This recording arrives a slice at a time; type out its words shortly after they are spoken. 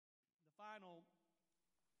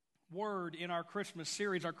word in our Christmas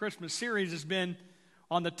series. Our Christmas series has been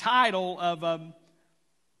on the title of a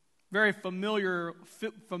very familiar.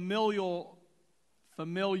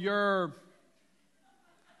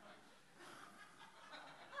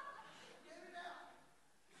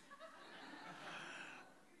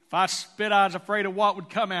 If I spit, I was afraid of what would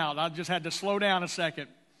come out. I just had to slow down a second.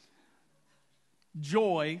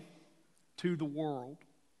 Joy to the world.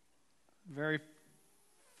 Very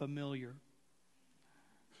familiar.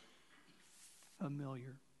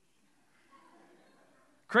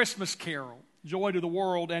 Christmas Carol, Joy to the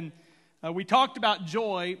World. And we talked about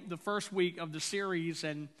joy the first week of the series,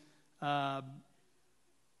 and that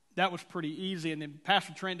was pretty easy. And then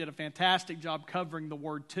Pastor Trent did a fantastic job covering the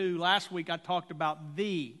word too. Last week I talked about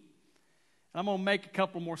thee. And I'm going to make a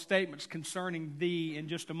couple more statements concerning thee in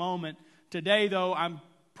just a moment. Today, though, I'm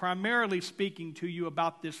primarily speaking to you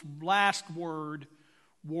about this last word,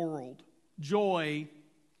 world. Joy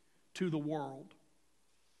to the world.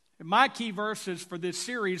 And my key verses for this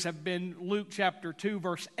series have been Luke chapter 2,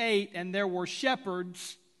 verse 8, and there were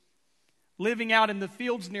shepherds living out in the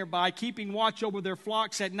fields nearby, keeping watch over their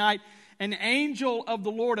flocks at night. An angel of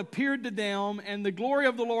the Lord appeared to them, and the glory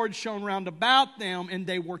of the Lord shone round about them, and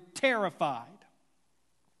they were terrified.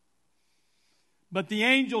 But the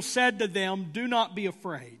angel said to them, "Do not be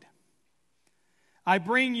afraid. I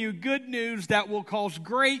bring you good news that will cause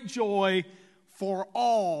great joy for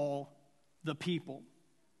all the people.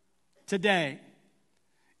 Today,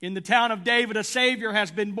 in the town of David, a Savior has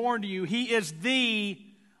been born to you. He is the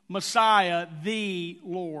Messiah, the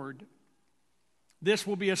Lord. This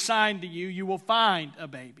will be a sign to you. You will find a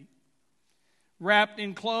baby wrapped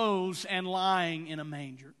in clothes and lying in a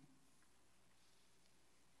manger."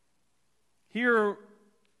 Here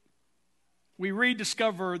we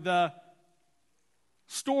rediscover the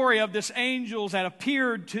story of this angel that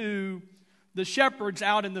appeared to the shepherds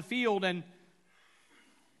out in the field, and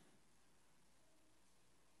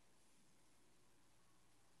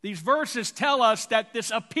these verses tell us that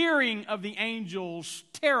this appearing of the angels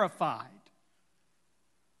terrified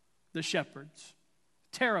the shepherds,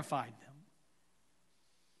 terrified them.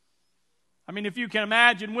 I mean, if you can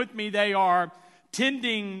imagine with me, they are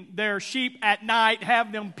tending their sheep at night,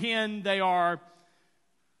 have them penned. They are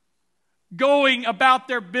going about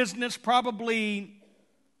their business, probably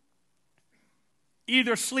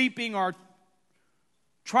either sleeping or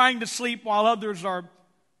trying to sleep while others are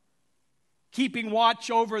keeping watch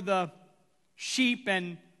over the sheep.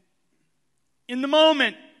 And in the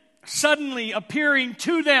moment, suddenly appearing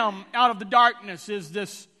to them out of the darkness is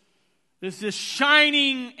this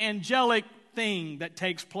shining angelic thing that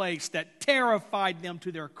takes place that terrified them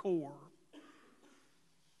to their core.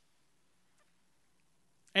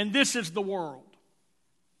 And this is the world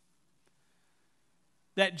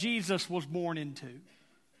that Jesus was born into.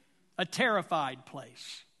 A terrified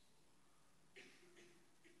place.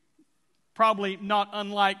 Probably not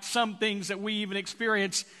unlike some things that we even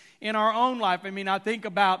experience in our own life. I mean, I think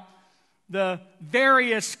about the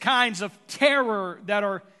various kinds of terror that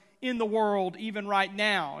are in the world even right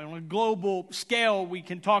now. On a global scale, we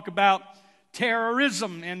can talk about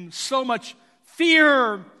terrorism and so much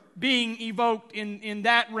fear being evoked in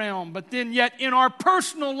that realm. But then yet in our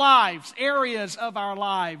personal lives, areas of our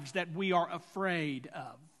lives that we are afraid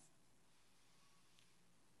of.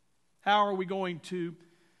 How are we going to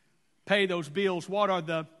pay those bills? What are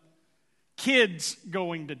the kids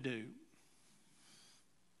going to do?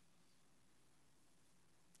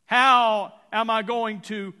 How am I going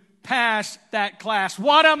to pass that class?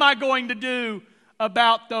 What am I going to do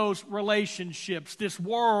about those relationships? This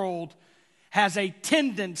world has a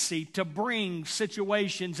tendency to bring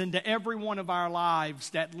situations into every one of our lives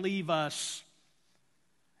that leave us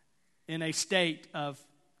in a state of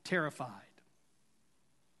terrified.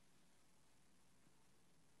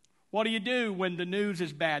 What do you do when the news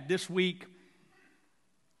is bad? This week,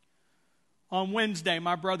 on Wednesday,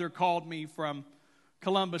 my brother called me from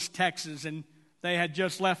Columbus, Texas, and they had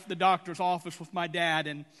just left the doctor's office with my dad,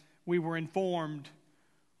 and we were informed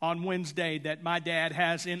on Wednesday that my dad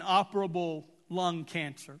has inoperable lung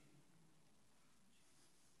cancer.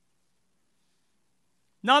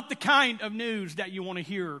 Not the kind of news that you want to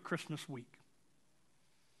hear Christmas week.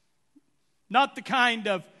 Not the kind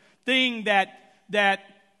of thing that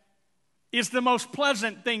is the most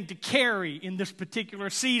pleasant thing to carry in this particular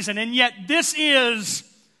season. And yet this is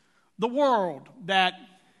the world that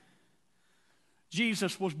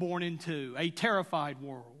Jesus was born into. A terrified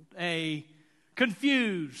world. A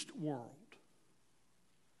confused world.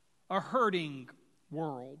 A hurting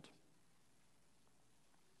world.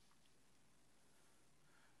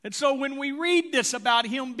 And so when we read this about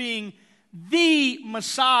him being the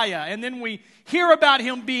Messiah, and then we hear about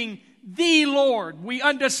him being the Lord, we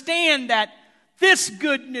understand that this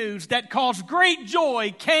good news that caused great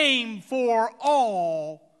joy came for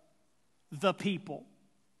all the people.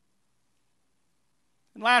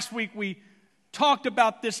 And last week we talked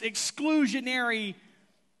about this exclusionary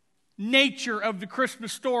nature of the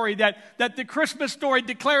Christmas story, that the Christmas story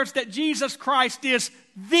declares that Jesus Christ is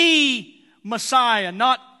the Messiah,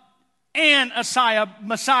 not an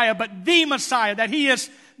Messiah, but the Messiah, that he is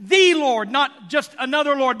the Lord, not just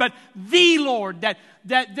another Lord, but the Lord, that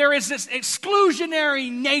there is this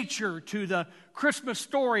exclusionary nature to the Christmas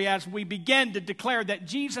story as we begin to declare that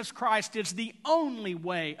Jesus Christ is the only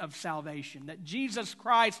way of salvation, that Jesus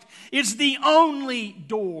Christ is the only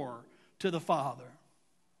door to the Father.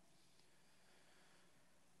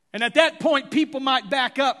 And at that point, people might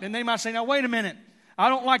back up and they might say, now wait a minute, I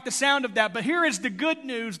don't like the sound of that. But here is the good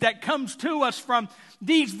news that comes to us from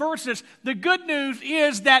these verses. The good news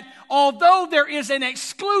is that although there is an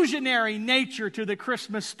exclusionary nature to the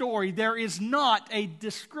Christmas story, there is not a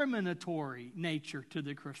discriminatory nature to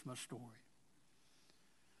the Christmas story.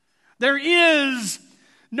 There is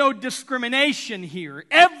no discrimination here.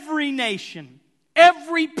 Every nation,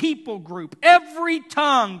 every people group, every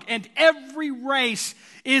tongue, and every race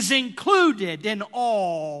is included in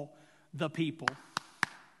all the people.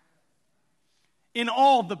 In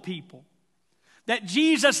all the people. That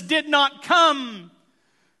Jesus did not come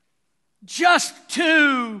just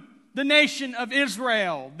to the nation of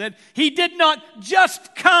Israel. That he did not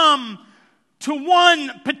just come to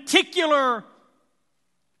one particular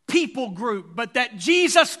people group, but that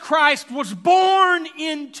Jesus Christ was born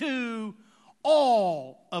into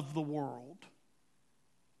all of the world.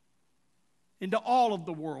 Into all of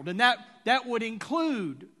the world. And that would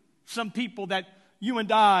include some people that you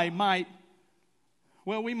and I might,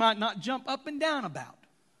 well, we might not jump up and down about.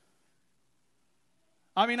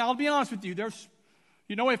 I mean, I'll be honest with you. There's,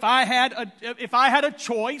 if I had a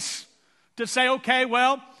choice to say, okay,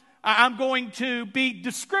 well, I'm going to be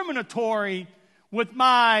discriminatory with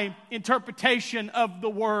my interpretation of the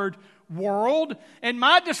word world, and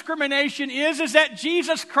my discrimination is that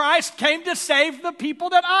Jesus Christ came to save the people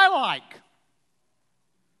that I like.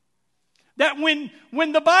 That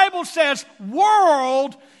when the Bible says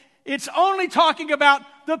world, it's only talking about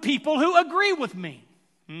the people who agree with me.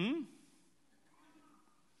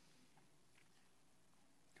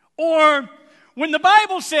 Or when the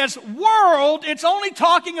Bible says world, it's only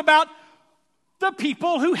talking about the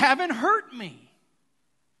people who haven't hurt me.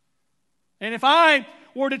 And if I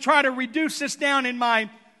were to try to reduce this down in my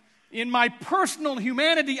personal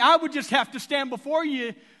humanity, I would just have to stand before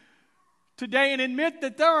you today and admit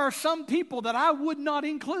that there are some people that I would not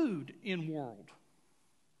include in world.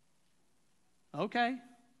 Okay.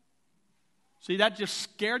 See, that just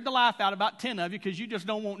scared the life out of about 10 of you because you just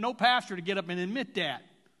don't want no pastor to get up and admit that.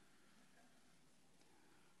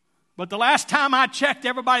 But the last time I checked,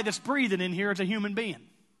 everybody that's breathing in here is a human being.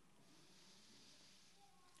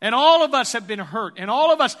 And all of us have been hurt. And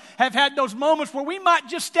all of us have had those moments where we might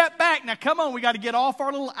just step back. Now, come on, we got to get off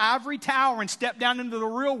our little ivory tower and step down into the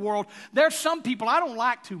real world. There's some people I don't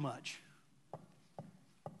like too much.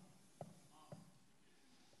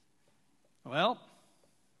 Well,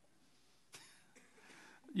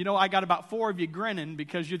 I got about 4 of you grinning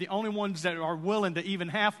because you're the only ones that are willing to even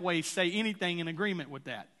halfway say anything in agreement with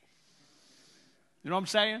that. You know what I'm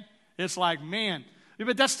saying? It's like, man,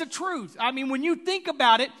 but that's the truth. I mean, when you think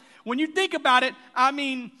about it, I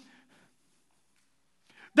mean,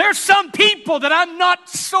 there's some people that I'm not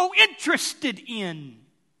so interested in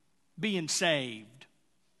being saved.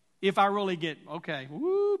 If I really get, okay,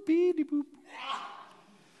 whoop-ee-dee-boop.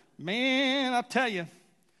 Man, I tell you,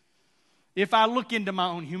 if I look into my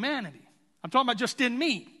own humanity, I'm talking about just in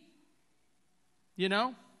me.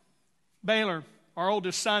 Baylor, our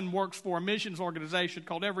oldest son, works for a missions organization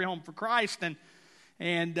called Every Home for Christ, and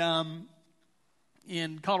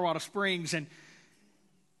in Colorado Springs, and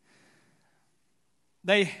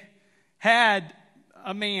they had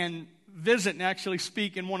a man visit and actually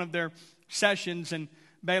speak in one of their sessions, and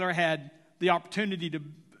Baylor had the opportunity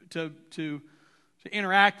to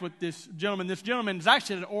interact with this gentleman. This gentleman is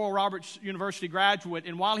actually an Oral Roberts University graduate,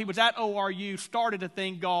 and while he was at ORU, started a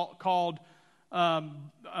thing called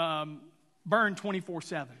Burn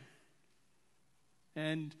 24/7.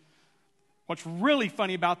 And what's really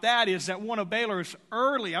funny about that is that one of Baylor's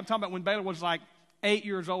early, I'm talking about when Baylor was like 8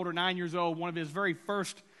 years old or 9 years old, one of his very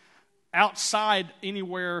first outside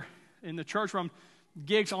anywhere in the church room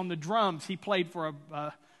gigs on the drums, he played for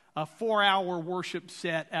a 4-hour worship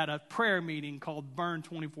set at a prayer meeting called Burn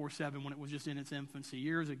 24/7 when it was just in its infancy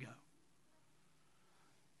years ago.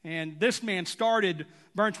 And this man started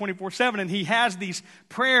Burn 24/7, and he has these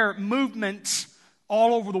prayer movements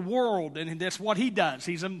all over the world, and that's what he does.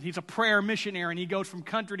 He's a prayer missionary, and he goes from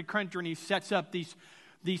country to country, and he sets up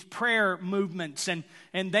these prayer movements, and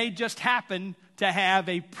they just happen to have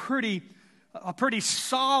a pretty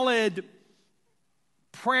solid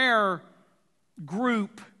prayer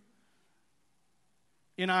group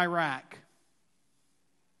in Iraq.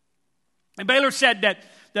 And Baylor said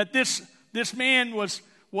that this man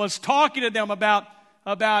was talking to them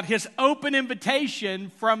about his open invitation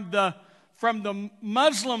from the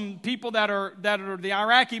Muslim people that are the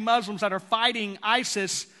Iraqi Muslims that are fighting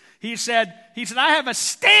ISIS. He said, I have a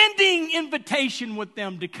standing invitation with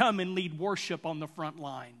them to come and lead worship on the front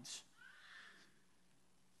lines.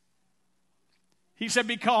 He said,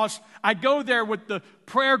 because I go there with the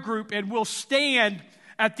prayer group and we'll stand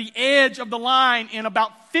at the edge of the line and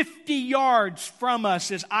about 50 yards from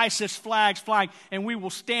us is ISIS flags flying, and we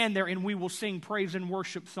will stand there and we will sing praise and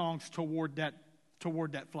worship songs toward that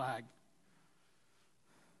flag.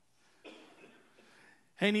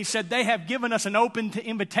 And he said, they have given us an open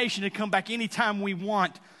invitation to come back anytime we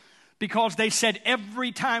want, because they said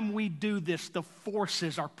every time we do this, the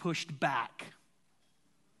forces are pushed back.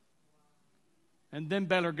 And then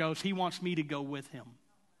Baylor goes, he wants me to go with him.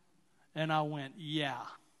 And I went, yeah.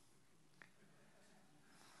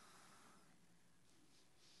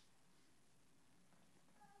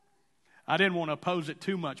 I didn't want to oppose it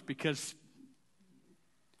too much because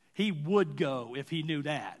he would go if he knew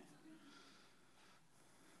that.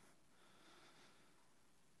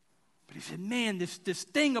 But he said, man, this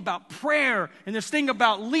thing about prayer and this thing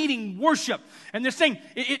about leading worship and this thing,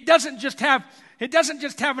 it doesn't just have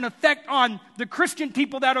an effect on the Christian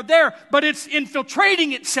people that are there, but it's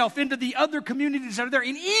infiltrating itself into the other communities that are there.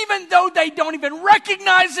 And even though they don't even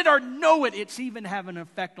recognize it or know it, it's even having an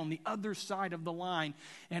effect on the other side of the line.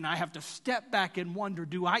 And I have to step back and wonder,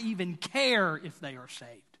 do I even care if they are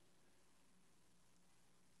saved?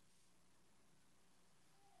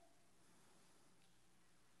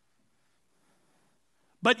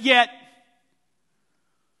 But yet,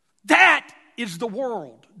 that is the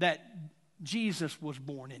world that Jesus was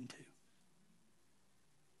born into.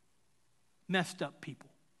 Messed up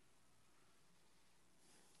people.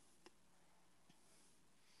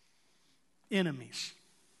 Enemies.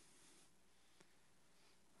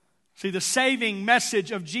 See, the saving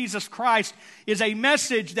message of Jesus Christ is a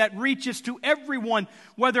message that reaches to everyone,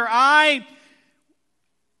 whether I,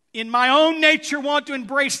 in my own nature, want to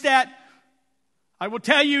embrace that. I will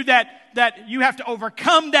tell you that you have to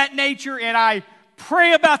overcome that nature, and I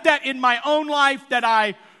pray about that in my own life, that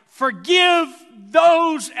I forgive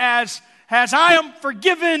those as I am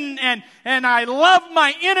forgiven, and I love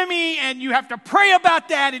my enemy, and you have to pray about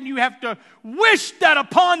that, and you have to wish that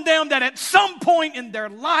upon them that at some point in their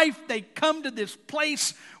life they come to this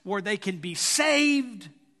place where they can be saved.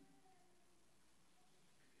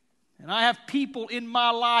 And I have people in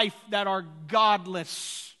my life that are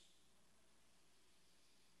godless.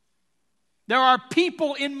 There are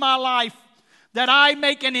people in my life that I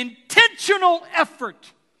make an intentional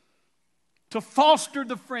effort to foster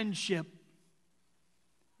the friendship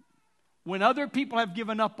when other people have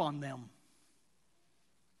given up on them,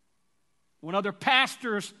 when other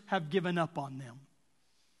pastors have given up on them.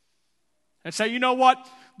 And say, you know what?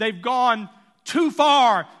 They've gone too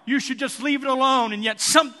far. You should just leave it alone. And yet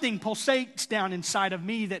something pulsates down inside of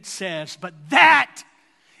me that says, but that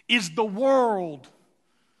is the world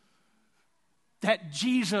that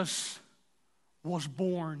Jesus was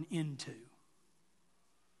born into.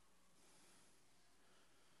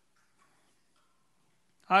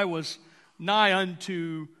 I was nigh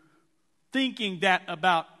unto thinking that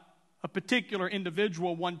about a particular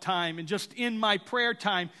individual one time, and just in my prayer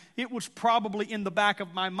time, it was probably in the back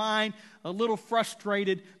of my mind, a little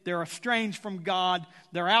frustrated. They're estranged from God.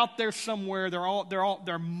 They're out there somewhere.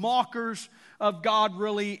 They're mockers of God,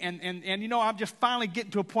 really. And you know, I'm just finally getting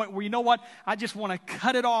to a point where, you know what? I just want to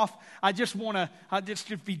cut it off. I just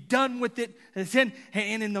be done with it.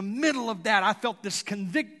 And in the middle of that, I felt this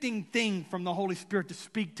convicting thing from the Holy Spirit to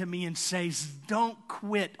speak to me and say, don't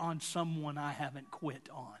quit on someone I haven't quit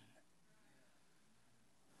on.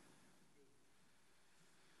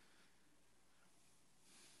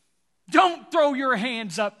 Don't throw your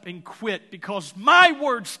hands up and quit, because my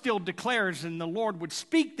word still declares, and the Lord would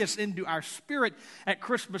speak this into our spirit at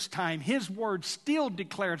Christmas time. His word still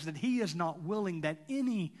declares that He is not willing that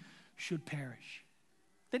any should perish,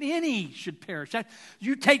 that any should perish.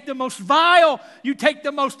 You take the most vile, you take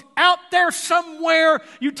the most out there somewhere,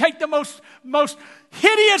 you take the most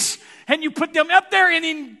hideous, and you put them up there, and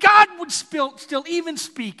then God would still even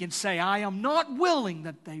speak and say, I am not willing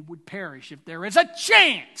that they would perish. If there is a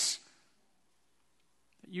chance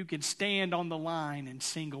that you can stand on the line and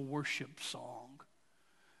sing a worship song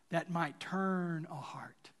that might turn a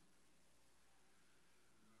heart.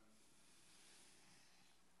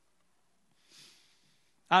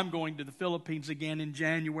 I'm going to the Philippines again in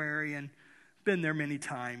January and been there many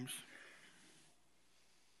times.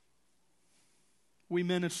 We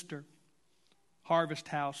minister. Harvest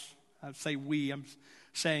House, I say we, I'm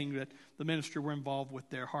saying that the ministry we're involved with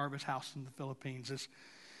there, Harvest House in the Philippines,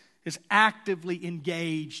 is actively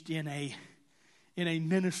engaged in a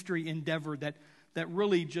ministry endeavor that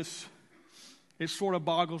really just, it sort of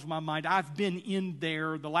boggles my mind. I've been in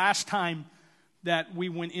there. The last time that we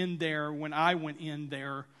went in there, when I went in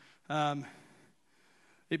there,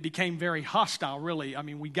 it became very hostile, really. I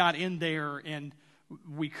mean, we got in there and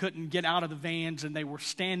we couldn't get out of the vans, and they were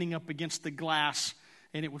standing up against the glass,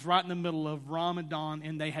 and it was right in the middle of Ramadan,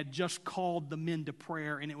 and they had just called the men to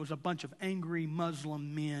prayer, and it was a bunch of angry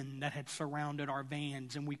Muslim men that had surrounded our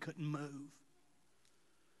vans, and we couldn't move.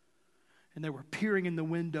 And they were peering in the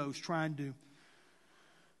windows trying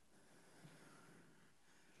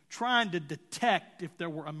to detect if there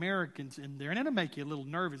were Americans in there. And it'll make you a little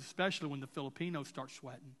nervous, especially when the Filipinos start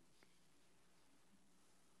sweating.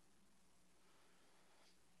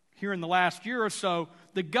 Here in the last year or so,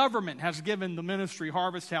 the government has given the ministry,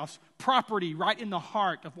 Harvest House, property right in the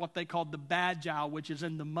heart of what they call the Bajau, which is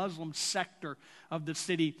in the Muslim sector of the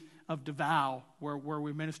city of Davao, where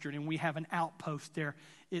we ministered. And we have an outpost there.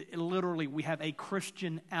 Literally, we have a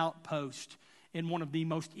Christian outpost in one of the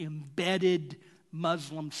most embedded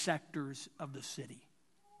Muslim sectors of the city.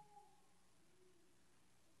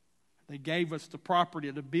 They gave us the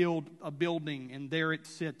property to build a building, and there it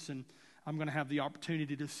sits, and I'm going to have the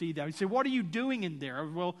opportunity to see that. You say, what are you doing in there?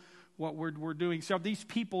 Well, what we're doing. So these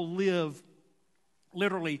people live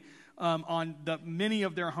literally many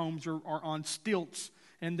of their homes are on stilts,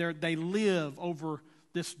 and they live over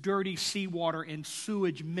this dirty seawater and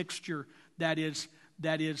sewage mixture that is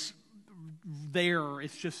there.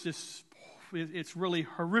 It's just this. It's really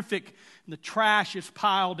horrific. And the trash is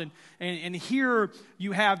piled. And here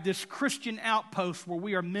you have this Christian outpost where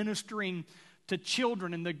we are ministering to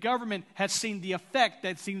children. And the government has seen the effect.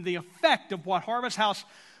 They've seen the effect of what Harvest House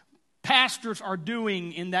pastors are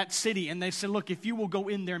doing in that city. And they said, look, if you will go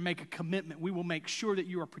in there and make a commitment, we will make sure that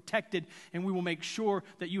you are protected. And we will make sure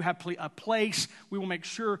that you have a place. We will make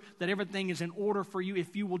sure that everything is in order for you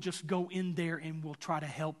if you will just go in there and we'll try to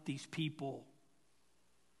help these people.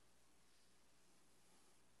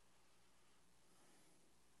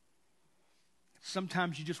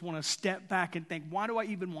 Sometimes you just want to step back and think, why do I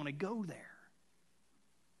even want to go there?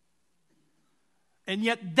 And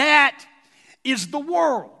yet that is the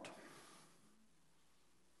world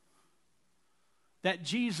that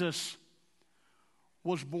Jesus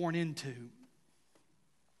was born into.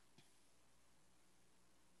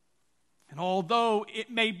 And although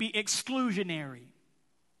it may be exclusionary,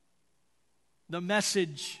 the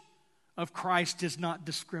message of Christ is not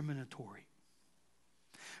discriminatory.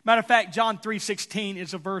 Matter of fact, John 3:16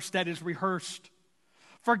 is a verse that is rehearsed.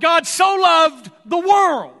 For God so loved the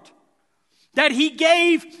world that He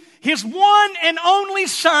gave His one and only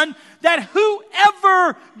Son, that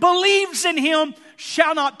whoever believes in Him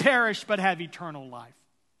shall not perish but have eternal life.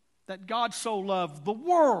 That God so loved the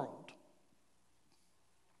world.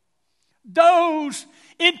 Those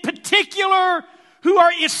in particular who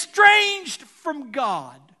are estranged from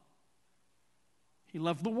God. He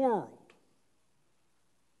loved the world.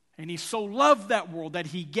 And He so loved that world that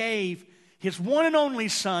He gave His one and only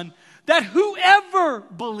Son, that whoever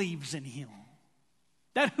believes in Him,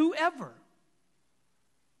 that whoever.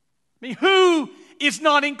 I mean, who is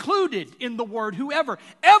not included in the word whoever?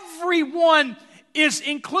 Everyone is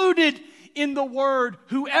included in the word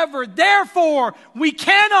whoever. Therefore, we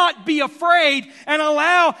cannot be afraid and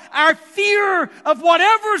allow our fear of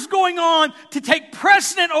whatever's going on to take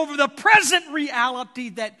precedent over the present reality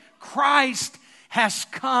that Christ has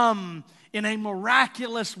come in a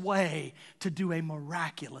miraculous way to do a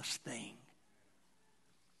miraculous thing.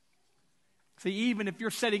 See, even if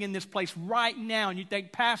you're sitting in this place right now and you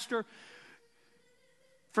think, Pastor,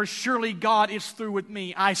 for surely God is through with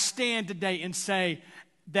me, I stand today and say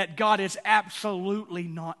that God is absolutely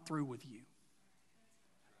not through with you.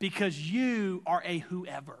 Because you are a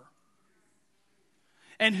whoever.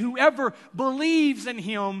 And whoever believes in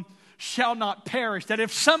Him shall not perish. That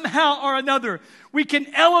if somehow or another we can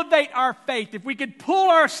elevate our faith, if we could pull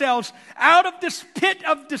ourselves out of this pit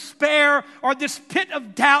of despair or this pit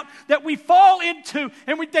of doubt that we fall into,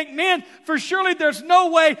 and we think, man, for surely there's no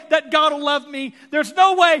way that God will love me. There's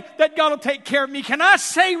no way that God will take care of me. Can I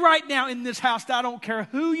say right now in this house that I don't care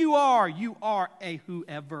who you are a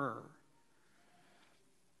whoever.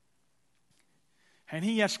 And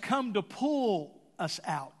He has come to pull us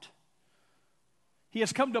out. He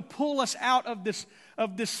has come to pull us out of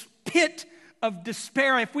this pit of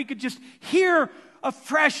despair. If we could just hear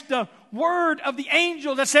afresh the word of the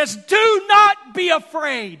angel that says, do not be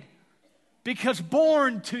afraid, because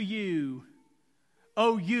born to you,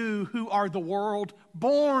 O you who are the world,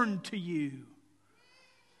 born to you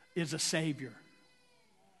is a Savior.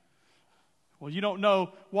 Well, you don't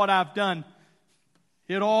know what I've done.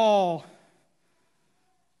 It all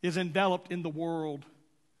is enveloped in the world.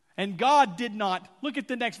 And God did not, look at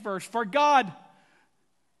the next verse, for God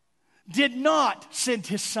did not send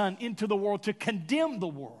His Son into the world to condemn the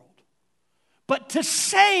world, but to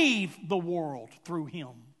save the world through Him.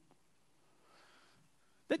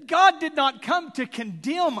 That God did not come to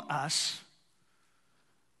condemn us.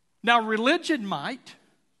 Now, religion might,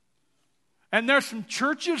 and there's some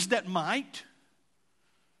churches that might,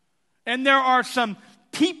 and there are some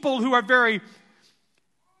people who are very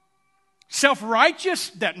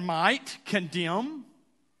self-righteous that might condemn.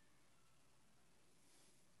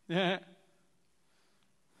 Yeah.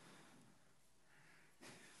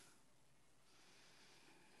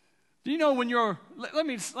 Do you know when you're? Let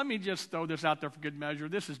me just throw this out there for good measure.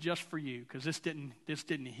 This is just for you, because this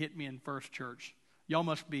didn't hit me in First Church. Y'all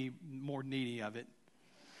must be more needy of it.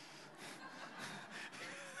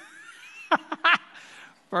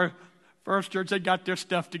 For First Church, they got their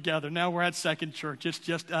stuff together. Now we're at Second Church. It's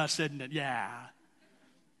just us, isn't it? Yeah.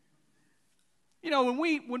 You know,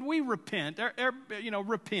 when we repent,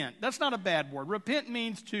 repent. That's not a bad word. Repent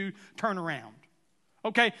means to turn around.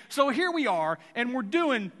 Okay, so here we are, and we're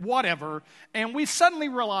doing whatever, and we suddenly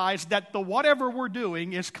realize that the whatever we're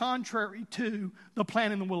doing is contrary to the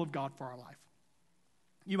plan and the will of God for our life.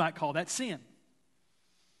 You might call that sin.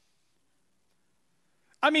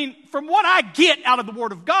 I mean, from what I get out of the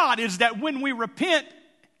Word of God is that when we repent,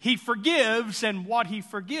 He forgives, and what He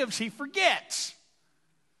forgives, He forgets.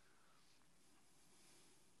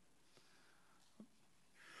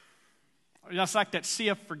 That's like that sea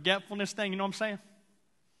of forgetfulness thing, you know what I'm saying?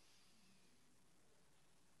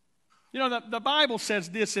 You know, the Bible says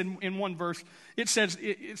this in one verse. It says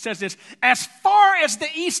this, as far as the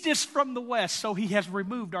east is from the west, so He has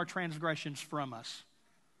removed our transgressions from us.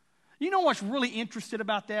 You know what's really interesting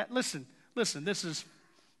about that? Listen, this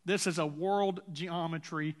is a world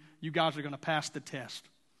geometry. You guys are going to pass the test.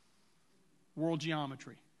 World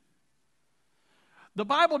geometry. The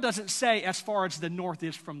Bible doesn't say as far as the north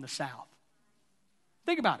is from the south.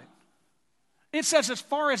 Think about it. It says as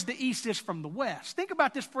far as the east is from the west. Think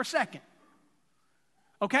about this for a second.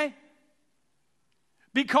 Okay?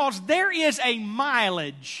 Because there is a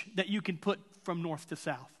mileage that you can put from north to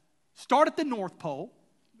south. Start at the North Pole.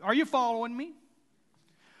 Are you following me?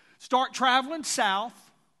 Start traveling south.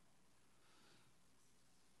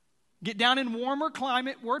 Get down in warmer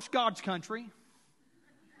climate where it's God's country.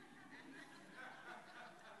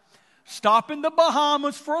 Stop in the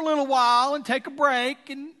Bahamas for a little while and take a break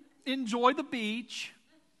and enjoy the beach.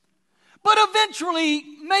 But eventually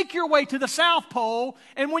make your way to the South Pole.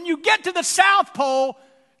 And when you get to the South Pole,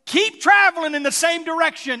 keep traveling in the same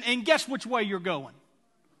direction, and guess which way you're going?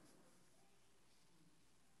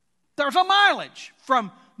 There's a mileage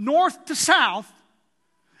from north to south.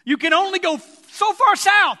 You can only go so far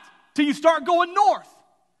south till you start going north.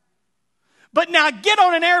 But now get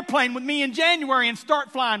on an airplane with me in January and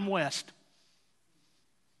start flying west.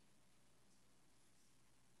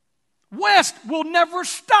 West will never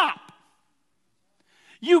stop.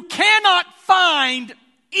 You cannot find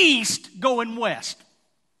east going west.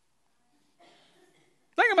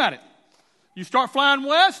 Think about it. You start flying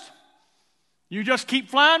west, you just keep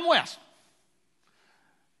flying west.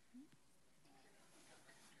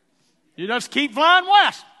 You just keep flying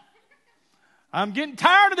west. I'm getting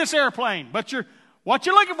tired of this airplane, but what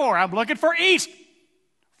you looking for? I'm looking for east.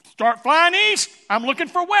 Start flying east, I'm looking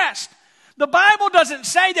for west. The Bible doesn't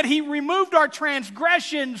say that He removed our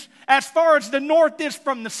transgressions as far as the north is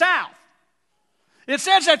from the south. It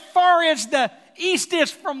says as far as the east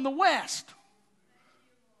is from the west.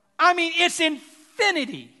 I mean, it's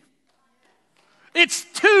infinity. It's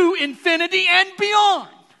to infinity and beyond.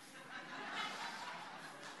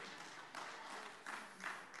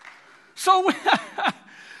 So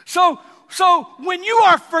when you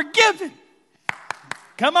are forgiven,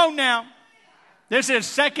 Come on now. This is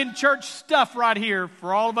second church stuff right here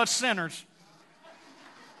for all of us sinners.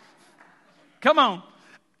 Come on.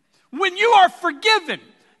 When you are forgiven,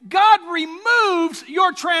 God removes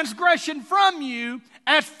your transgression from you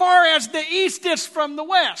as far as the east is from the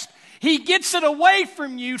west. He gets it away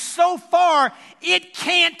from you so far it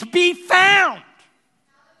can't be found.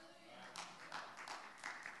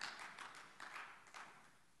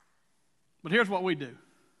 But here's what we do.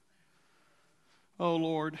 Oh,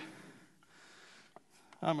 Lord,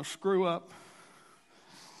 I'm a screw up.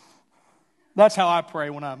 That's how I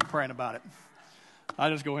pray when I'm praying about it.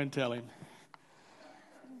 I just go ahead and tell him,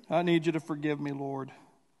 I need you to forgive me, Lord.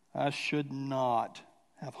 I should not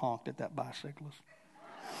have honked at that bicyclist.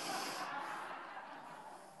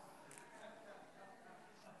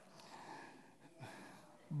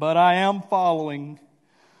 But I am following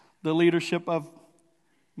the leadership of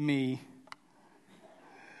me.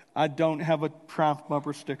 I don't have a Triumph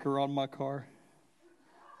bumper sticker on my car.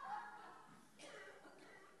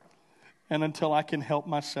 And until I can help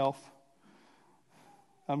myself,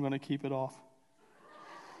 I'm going to keep it off.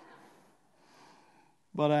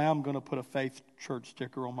 But I am going to put a Faith Church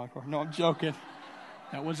sticker on my car. No, I'm joking.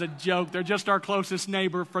 That was a joke. They're just our closest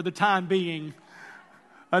neighbor for the time being.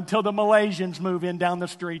 Until the Malaysians move in down the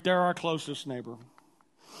street, they're our closest neighbor.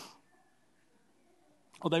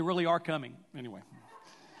 Well, they really are coming. Anyway.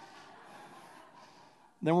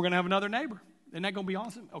 Then we're going to have another neighbor. Isn't that going to be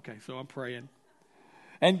awesome? Okay, so I'm praying.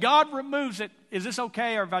 And God removes it. Is this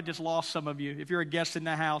okay, or have I just lost some of you? If you're a guest in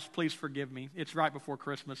the house, please forgive me. It's right before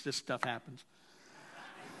Christmas. This stuff happens.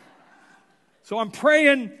 So I'm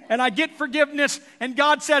praying, and I get forgiveness, and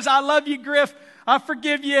God says, I love you, Griff. I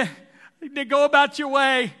forgive you. Go about your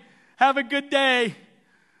way. Have a good day.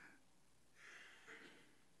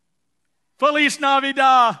 Feliz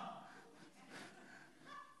Navidad.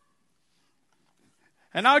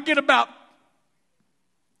 And I'll get about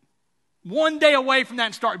one day away from that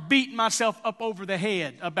and start beating myself up over the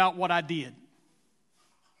head about what I did.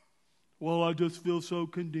 Well, I just feel so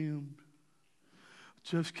condemned.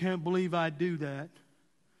 Just can't believe I do that.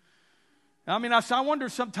 I mean, I wonder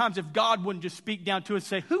sometimes if God wouldn't just speak down to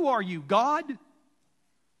us and say, who are you, God?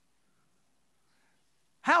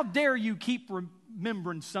 How dare you keep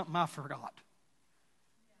remembering something I forgot?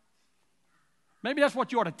 Maybe that's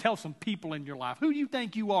what you ought to tell some people in your life. Who do you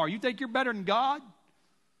think you are? You think you're better than God?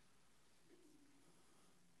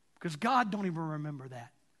 Because God don't even remember that.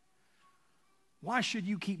 Why should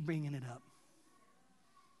you keep bringing it up?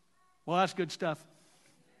 Well, that's good stuff.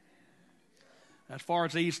 As far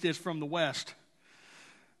as the east is from the west.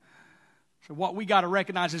 So what we got to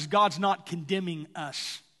recognize is God's not condemning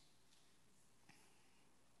us.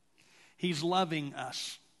 He's loving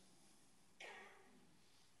us.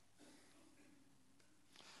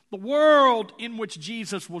 The world in which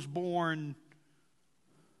Jesus was born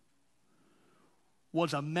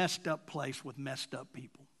was a messed up place with messed up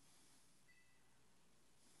people.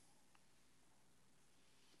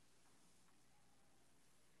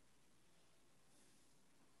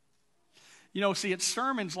 You know, see, it's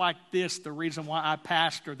sermons like this the reason why I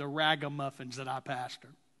pastor the ragamuffins that I pastor.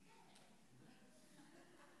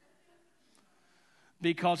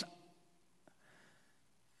 Because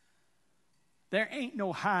there ain't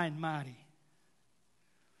no high and mighty.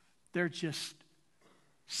 They're just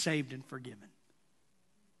saved and forgiven.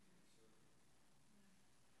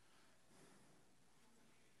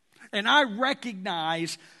 And I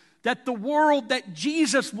recognize that the world that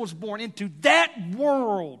Jesus was born into, that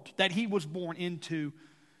world that he was born into,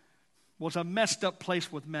 was a messed up place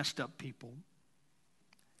with messed up people.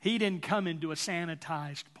 He didn't come into a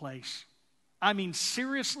sanitized place. I mean,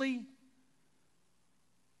 seriously?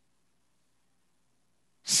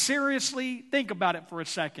 Seriously? Think about it for a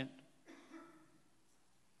second.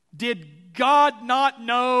 Did God not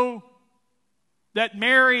know that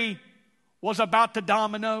Mary was about to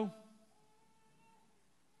domino?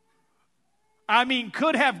 I mean,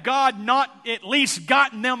 could have God not at least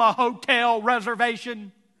gotten them a hotel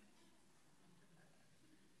reservation?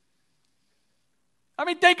 I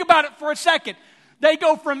mean, think about it for a second. They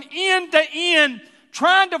go from end to end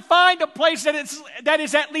trying to find a place that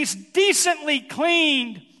is at least decently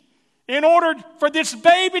cleaned in order for this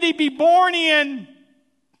baby to be born in.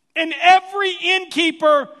 And every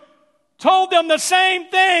innkeeper told them the same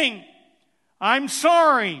thing. I'm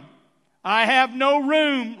sorry, I have no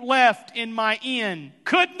room left in my inn.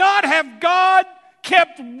 Could not have God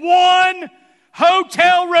kept one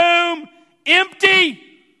hotel room empty?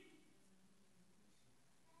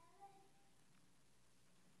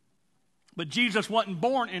 But Jesus wasn't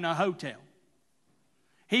born in a hotel.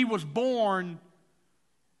 He was born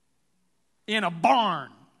in a barn,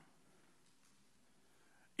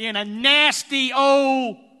 in a nasty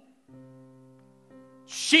old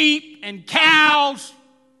sheep and cows,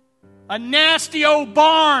 a nasty old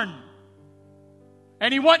barn.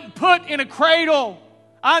 And he wasn't put in a cradle.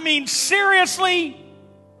 I mean, seriously?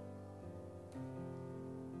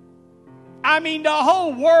 I mean, the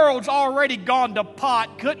whole world's already gone to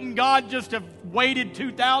pot. Couldn't God just have waited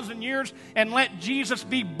 2,000 years and let Jesus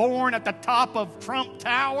be born at the top of Trump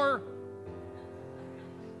Tower?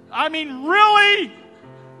 I mean, really?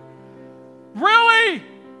 Really?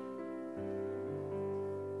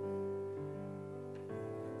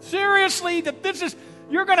 Seriously, that this is,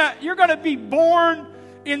 you're gonna be born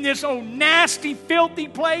in this old nasty, filthy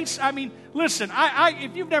place? I mean, listen,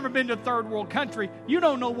 if you've never been to a third world country, you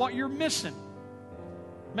don't know what you're missing.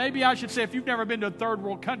 Maybe I should say, if you've never been to a third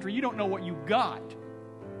world country, you don't know what you got.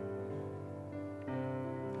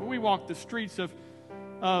 When we walk the streets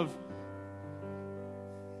of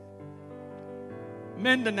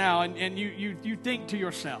Mindanao, and you think to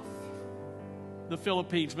yourself, the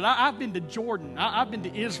Philippines. But I've been to Jordan. I've been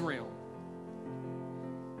to Israel.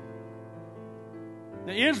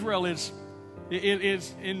 Now, Israel is,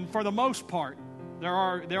 in for the most part, there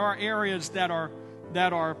are areas that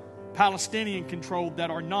are Palestinian controlled that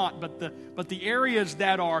are not, but the areas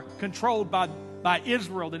that are controlled by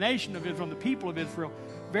Israel, the nation of Israel, and the people of Israel,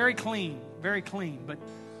 very clean, very clean. But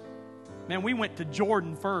man, we went to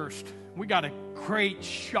Jordan first. We got a great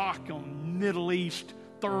shock on Middle East,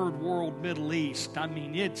 third world Middle East. I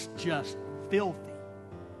mean, it's just filthy.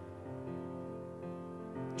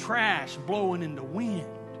 Trash blowing in the wind.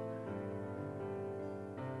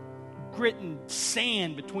 Gritting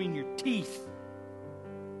sand between your teeth.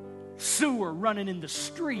 Sewer running in the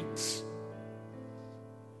streets.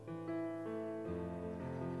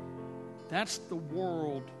 That's the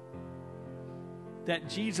world that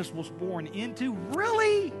Jesus was born into.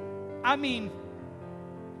 Really? I mean,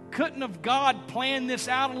 couldn't have God planned this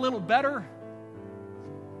out a little better?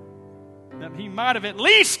 That he might have at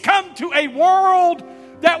least come to a world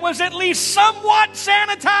that was at least somewhat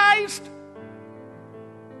sanitized?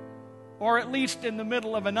 Or at least in the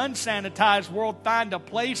middle of an unsanitized world, find a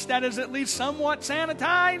place that is at least somewhat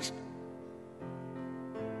sanitized?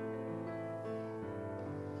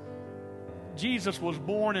 Jesus was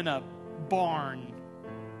born in a barn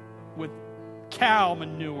with cow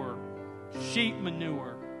manure, sheep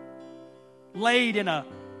manure, laid in a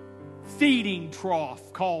feeding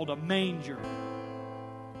trough called a manger.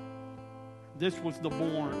 This was the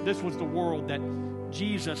world that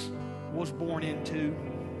Jesus was born into.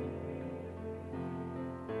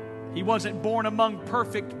 He wasn't born among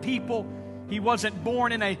perfect people. He wasn't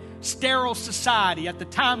born in a sterile society. At the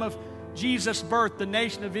time of Jesus' birth, the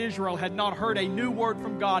nation of Israel had not heard a new word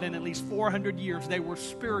from God in at least 400 years. They were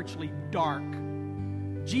spiritually dark.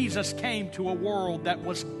 Jesus came to a world that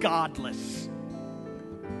was godless,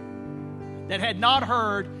 that had not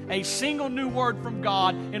heard a single new word from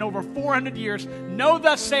God in over 400 years. No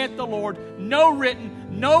thus saith the Lord, no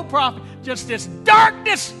written, no prophet, just this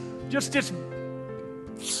darkness, just this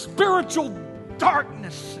spiritual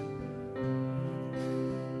darkness.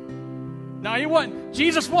 Now,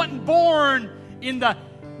 Jesus wasn't born in the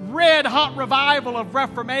red-hot revival of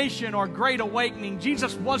Reformation or Great Awakening.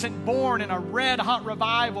 Jesus wasn't born in a red-hot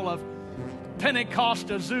revival of Pentecost,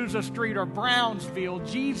 Azusa Street, or Brownsville.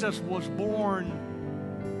 Jesus was born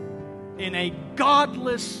in a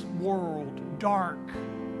godless world, dark.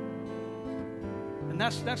 And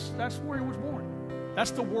that's where he was born.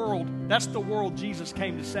 That's the world Jesus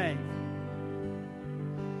came to save.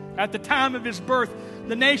 At the time of his birth,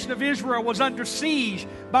 the nation of Israel was under siege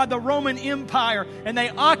by the Roman Empire, and they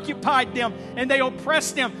occupied them and they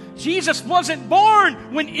oppressed them. Jesus wasn't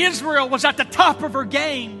born when Israel was at the top of her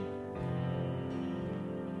game.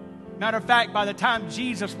 Matter of fact, by the time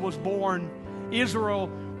Jesus was born, Israel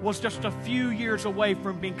was just a few years away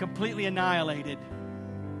from being completely annihilated.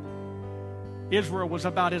 Israel was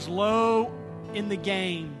about as low in the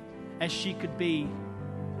game as she could be.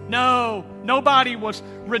 No, nobody was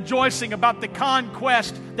rejoicing about the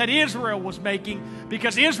conquest that Israel was making,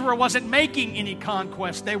 because Israel wasn't making any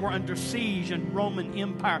conquest. They were under siege and Roman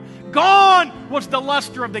Empire. Gone was the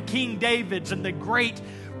luster of the King Davids and the great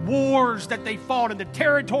wars that they fought and the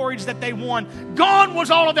territories that they won. Gone was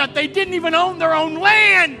all of that. They didn't even own their own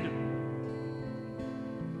land.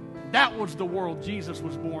 That was the world Jesus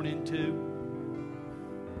was born into.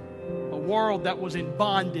 A world that was in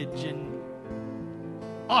bondage and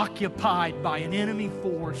occupied by an enemy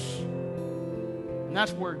force. And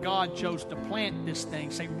that's where God chose to plant this thing.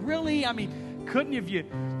 Say, really? I mean, couldn't have you?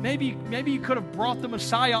 Maybe you could have brought the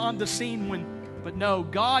Messiah on the scene But no,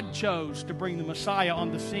 God chose to bring the Messiah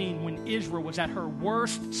on the scene when Israel was at her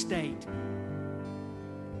worst state.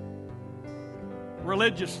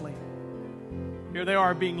 Religiously. Here they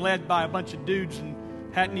are being led by a bunch of dudes and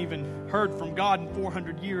hadn't even heard from God in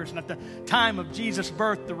 400 years. And at the time of Jesus'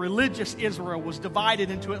 birth, the religious Israel was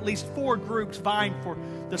divided into at least 4 groups vying for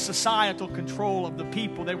the societal control of the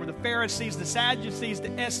people. They were the Pharisees, the Sadducees,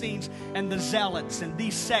 the Essenes, and the Zealots. And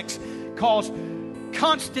these sects caused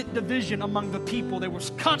constant division among the people. They were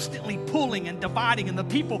constantly pulling and dividing, and the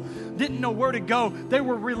people didn't know where to go. They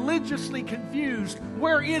were religiously confused.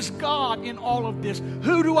 Where is God in all of this?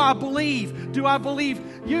 Who do I believe? Do I believe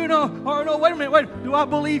you know? Or no, wait a minute, wait. Do I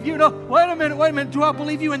believe you know? Wait a minute. Do I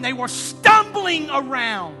believe you? And they were stumbling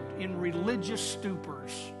around in religious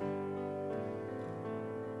stupors.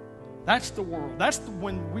 That's the world.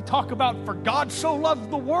 When we talk about for God so loved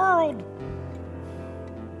the world.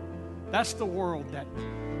 That's the world that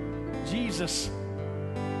Jesus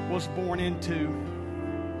was born into.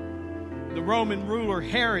 The Roman ruler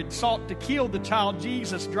Herod sought to kill the child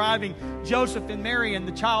Jesus, driving Joseph and Mary and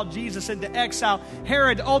the child Jesus into exile.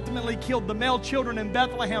 Herod ultimately killed the male children in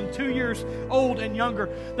Bethlehem, 2 years old and younger.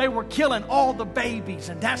 They were killing all the babies,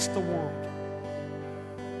 and that's the world.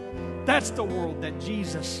 That's the world that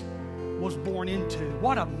Jesus was born into.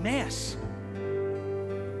 What a mess.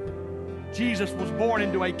 Jesus was born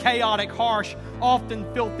into a chaotic, harsh, often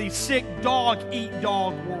filthy, sick,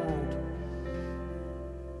 dog-eat-dog world.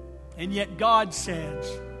 And yet God says,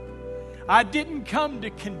 I didn't come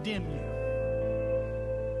to condemn you.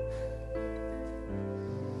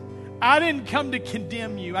 I didn't come to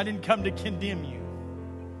condemn you. I didn't come to condemn you.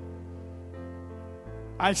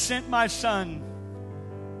 I sent my Son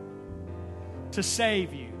to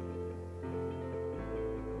save you.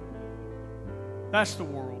 That's the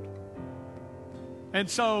world. And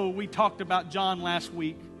so we talked about John last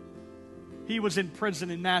week. He was in prison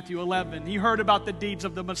in Matthew 11. He heard about the deeds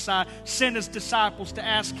of the Messiah, sent his disciples to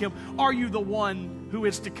ask him, are you the one who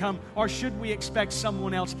is to come, or should we expect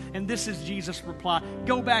someone else? And this is Jesus' reply.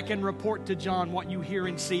 Go back and report to John what you hear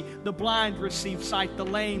and see. The blind receive sight, the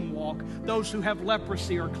lame walk. Those who have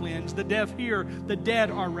leprosy are cleansed. The deaf hear, the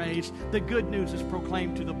dead are raised. The good news is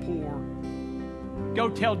proclaimed to the poor. Go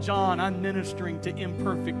tell John I'm ministering to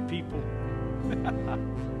imperfect people.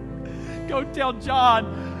 Go tell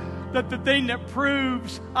John that the thing that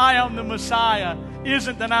proves I am the Messiah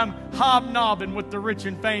isn't that I'm hobnobbing with the rich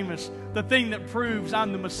and famous. The thing that proves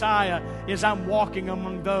I'm the Messiah is I'm walking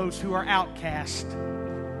among those who are outcast.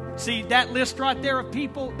 See, that list right there of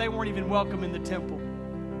people, they weren't even welcome in the temple.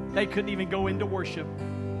 They couldn't even go into worship.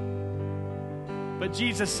 But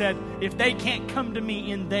Jesus said, if they can't come to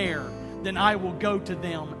me in there, then I will go to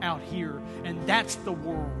them out here. And that's the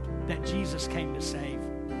world that Jesus came to save.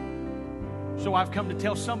 So I've come to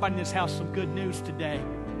tell somebody in this house some good news today.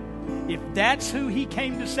 If that's who He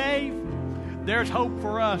came to save, there's hope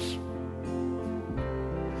for us.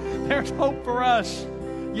 There's hope for us.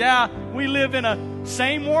 Yeah, we live in a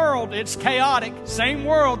same world. It's chaotic. Same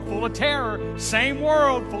world full of terror. Same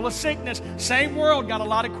world full of sickness. Same world got a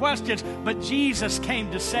lot of questions. But Jesus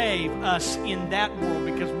came to save us in that world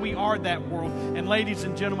because we are that world. And ladies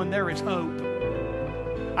and gentlemen, there is hope.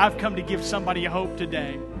 I've come to give somebody a hope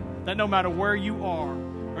today that no matter where you are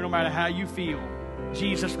or no matter how you feel,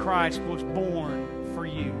 Jesus Christ was born for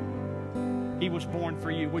you. He was born for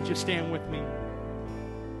you. Would you stand with me?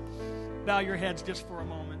 Bow your heads just for a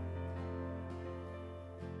moment.